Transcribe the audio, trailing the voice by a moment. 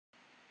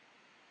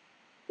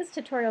This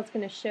tutorial is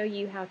going to show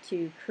you how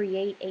to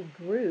create a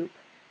group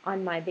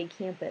on My Big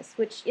Campus,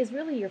 which is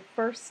really your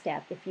first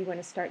step if you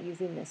want to start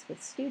using this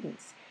with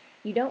students.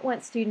 You don't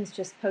want students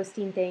just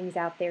posting things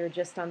out there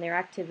just on their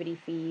activity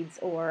feeds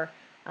or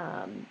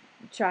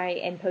try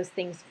and post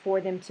things for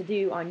them to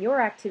do on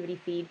your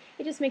activity feed.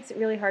 It just makes it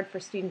really hard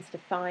for students to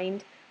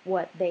find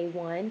what they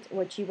want,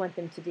 what you want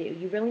them to do.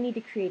 You really need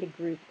to create a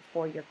group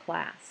for your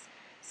class.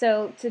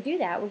 So to do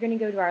that, we're going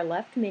to go to our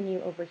left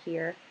menu over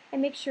here and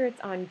make sure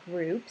it's on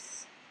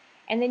Groups.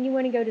 And then you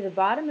want to go to the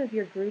bottom of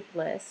your group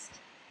list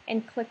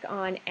and click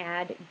on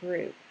Add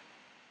Group.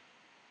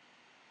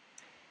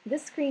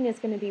 This screen is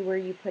going to be where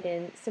you put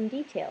in some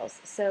details.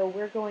 So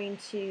we're going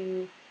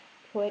to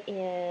put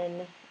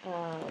in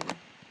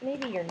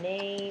maybe your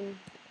name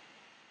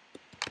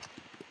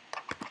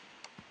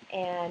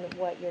and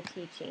what you're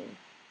teaching,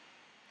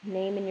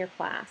 name in your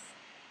class.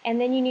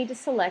 And then you need to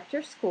select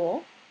your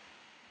school.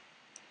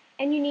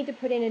 And you need to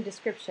put in a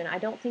description. I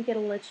don't think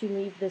it'll let you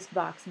leave this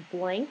box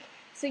blank,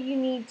 so you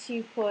need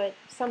to put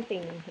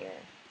something in here.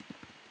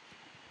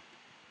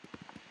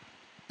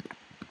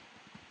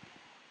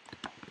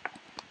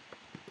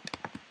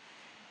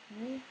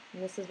 Okay.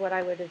 And this is what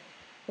I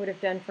would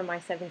have done for my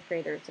 7th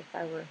graders if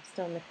I were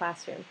still in the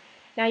classroom.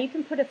 Now you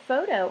can put a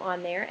photo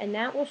on there, and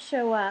that will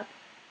show up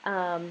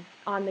on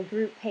the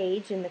group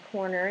page in the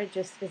corner,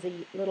 just as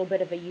a little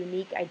bit of a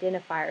unique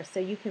identifier. So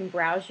you can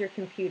browse your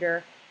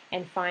computer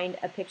and find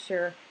a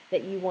picture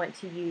that you want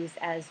to use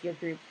as your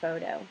group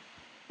photo.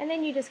 And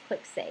then you just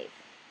click Save.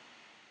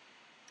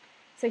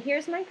 So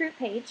here's my group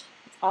page.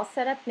 It's all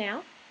set up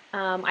now.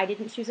 I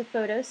didn't choose a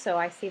photo, so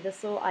I see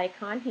this little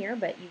icon here,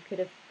 but you could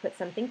have put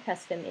something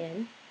custom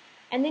in.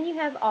 And then you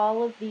have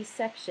all of these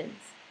sections.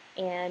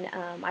 And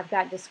I've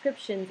got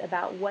descriptions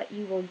about what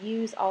you will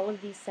use all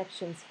of these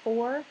sections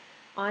for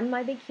on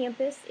My Big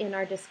Campus in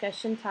our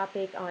discussion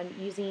topic on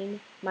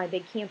using My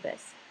Big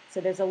Campus. So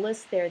there's a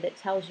list there that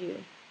tells you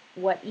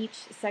what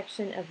each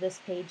section of this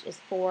page is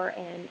for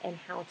and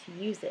how to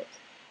use it.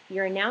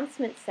 Your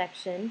announcement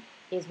section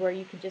is where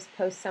you can just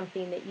post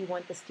something that you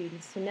want the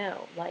students to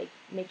know, like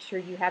make sure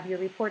you have your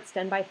reports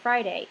done by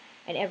Friday,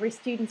 and every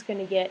student's going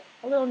to get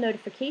a little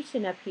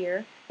notification up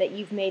here that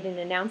you've made an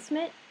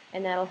announcement,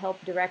 and that'll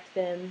help direct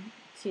them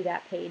to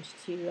that page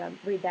to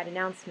read that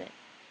announcement.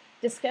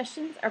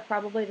 Discussions are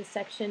probably the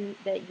section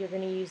that you're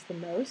going to use the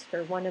most,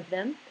 or one of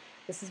them.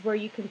 This is where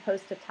you can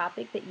post a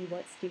topic that you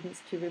want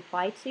students to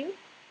reply to.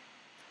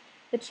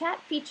 The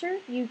chat feature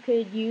you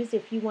could use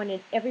if you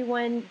wanted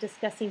everyone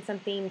discussing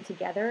something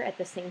together at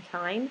the same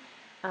time.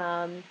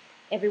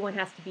 Everyone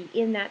has to be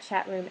in that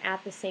chat room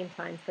at the same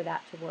time for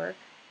that to work.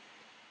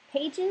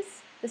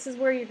 Pages, this is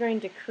where you're going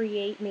to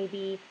create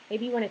maybe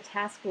you want a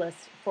task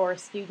list for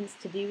students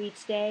to do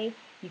each day.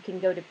 You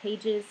can go to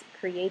Pages,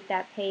 create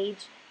that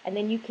page, and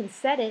then you can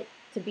set it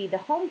to be the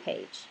home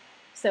page.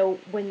 So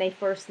when they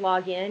first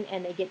log in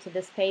and they get to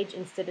this page,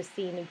 instead of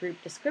seeing a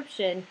group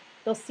description,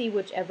 they'll see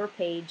whichever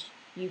page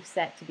you've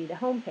set to be the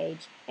home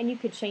page, and you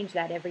could change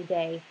that every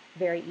day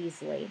very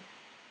easily.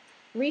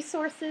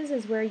 Resources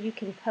is where you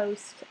can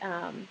post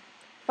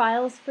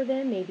files for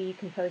them. Maybe you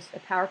can post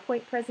a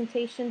PowerPoint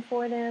presentation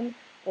for them,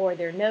 or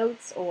their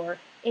notes, or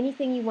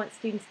anything you want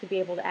students to be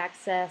able to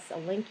access, a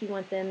link you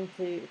want them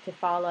to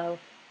follow.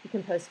 You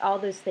can post all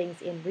those things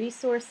in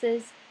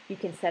resources. You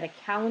can set a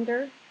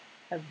calendar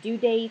of due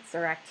dates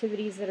or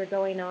activities that are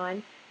going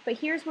on. But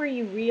here's where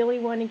you really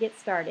want to get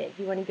started.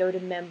 You want to go to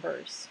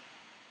Members.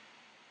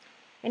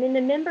 And in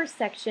the Members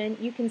section,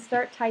 you can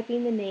start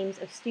typing the names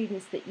of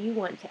students that you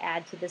want to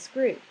add to this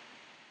group.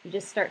 You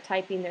just start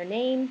typing their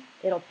name,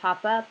 it'll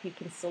pop up, you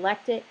can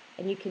select it,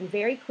 and you can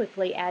very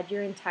quickly add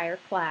your entire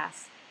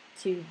class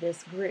to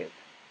this group.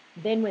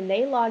 Then when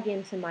they log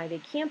into My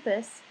Big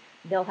Campus,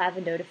 they'll have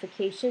a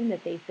notification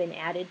that they've been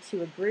added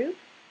to a group,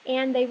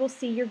 and they will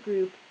see your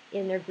group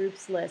in their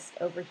groups list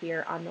over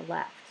here on the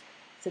left.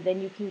 So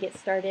then you can get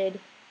started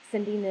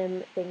sending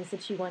them things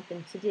that you want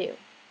them to do.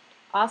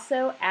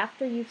 Also,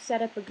 after you've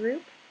set up a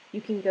group,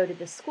 you can go to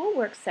the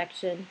schoolwork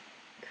section,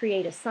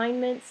 create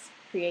assignments,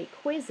 create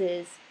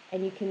quizzes,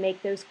 and you can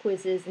make those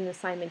quizzes and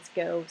assignments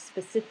go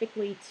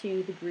specifically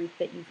to the group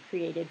that you've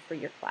created for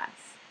your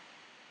class.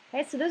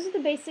 Okay, so those are the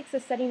basics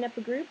of setting up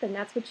a group, and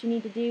that's what you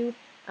need to do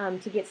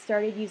to get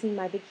started using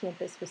My Big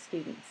Campus with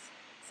students.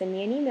 Send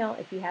me an email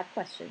if you have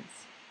questions.